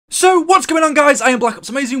So what's going on, guys? I am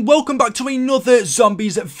BlackOpsAmazing. Welcome back to another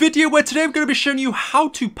zombies video where today I'm going to be showing you how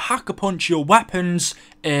to pack-a-punch your weapons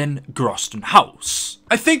in GRÖESTEN HAUS.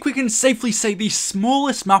 I think we can safely say the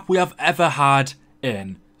smallest map we have ever had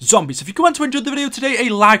in zombies. If you want to enjoy the video today,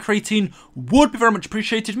 a like rating would be very much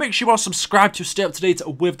appreciated. Make sure you are subscribed to stay up to date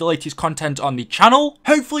with the latest content on the channel.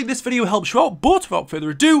 Hopefully this video helps you out, but without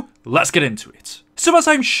further ado, let's get into it. So as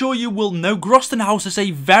I'm sure you will know, GRÖESTEN HAUS is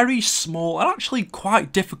a very small and actually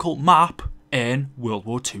quite difficult map in World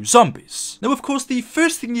War II zombies. Now, of course, the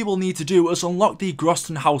first thing you will need to do is unlock the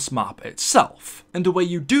GRÖESTEN HAUS map itself. And the way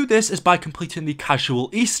you do this is by completing the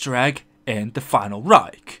casual Easter egg in the final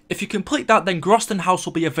Reich. If you complete that, then GRÖESTEN HAUS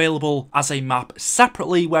will be available as a map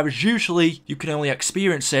separately, whereas usually you can only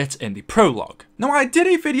experience it in the prologue. Now, I did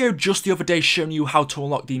a video just the other day showing you how to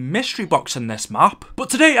unlock the mystery box in this map,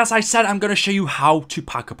 but today, as I said, I'm going to show you how to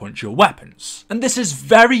pack-a-punch your weapons. And this is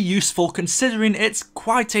very useful considering it's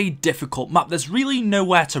quite a difficult map. There's really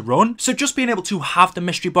nowhere to run, so just being able to have the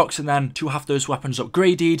mystery box and then to have those weapons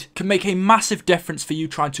upgraded can make a massive difference for you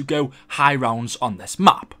trying to go high rounds on this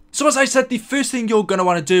map. So as I said, the first thing you're going to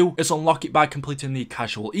want to do is unlock it by completing the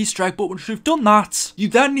casual Easter egg, but once you've done that, you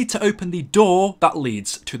then need to open the door that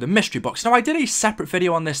leads to the mystery box. Now, I did a separate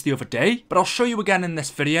video on this the other day, but I'll show you again in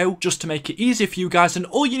this video just to make it easier for you guys, and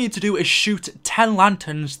all you need to do is shoot 10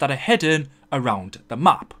 lanterns that are hidden around the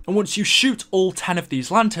map. And once you shoot all 10 of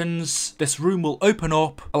these lanterns, this room will open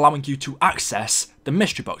up, allowing you to access the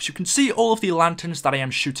mystery box. You can see all of the lanterns that I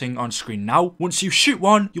am shooting on screen now. Once you shoot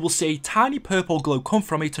one, you will see a tiny purple glow come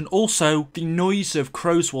from it, and also the noise of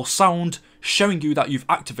crows will sound, showing you that you've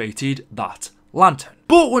activated that lantern.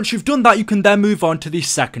 But once you've done that, you can then move on to the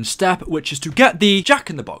second step, which is to get the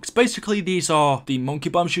jack-in-the-box. Basically, these are the monkey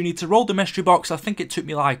bombs you need to roll the mystery box. I think it took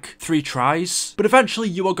me like 3 tries, but eventually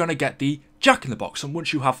you are going to get the jack-in-the-box. And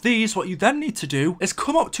once you have these, what you then need to do is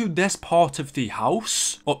come up to this part of the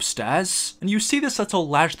house upstairs, and you see this little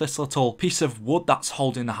ledge, this little piece of wood that's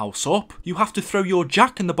holding the house up. You have to throw your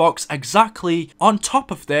jack-in-the-box exactly on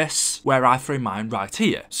top of this, where I throw mine right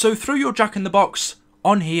here. So throw your jack-in-the-box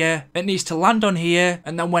on here, it needs to land on here,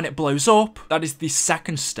 and then when it blows up, that is the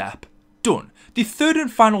second step done. The third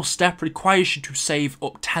and final step requires you to save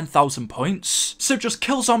up 10,000 points, so just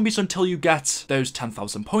kill zombies until you get those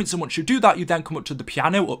 10,000 points, and once you do that, you then come up to the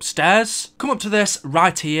piano upstairs, come up to this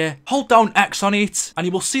right here, hold down X on it, and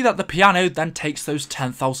you will see that the piano then takes those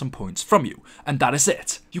 10,000 points from you, and that is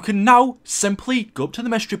it. You can now simply go up to the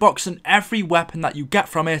mystery box, and every weapon that you get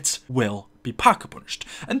from it will be pack-a-punched.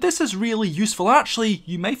 And this is really useful. Actually,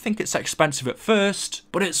 you may think it's expensive at first,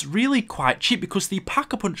 but it's really quite cheap because the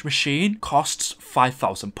pack-a-punch machine costs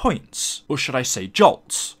 5,000 points, or should I say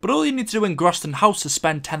jolts. But all you need to do in GRÖESTEN HAUS is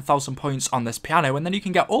spend 10,000 points on this piano, and then you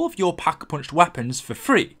can get all of your pack-a-punched weapons for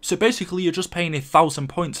free. So basically, you're just paying 1,000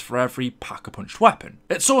 points for every pack-a-punched weapon.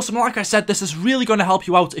 It's awesome. Like I said, this is really going to help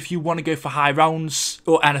you out if you want to go for high rounds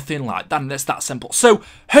or anything like that, and it's that simple. So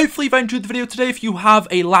hopefully you've enjoyed the video today. If you have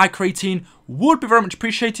a like rating, would be very much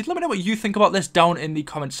appreciated. Let me know what you think about this down in the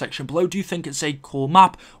comment section below. Do you think it's a cool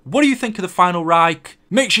map? What do you think of the final Reich?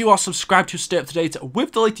 Make sure you are subscribed to stay up to date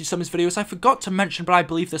with the latest zombies videos. I forgot to mention, but I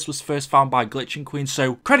believe this was first found by Glitching Queen,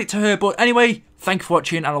 so credit to her. But anyway, thank you for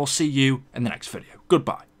watching, and I will see you in the next video.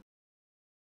 Goodbye.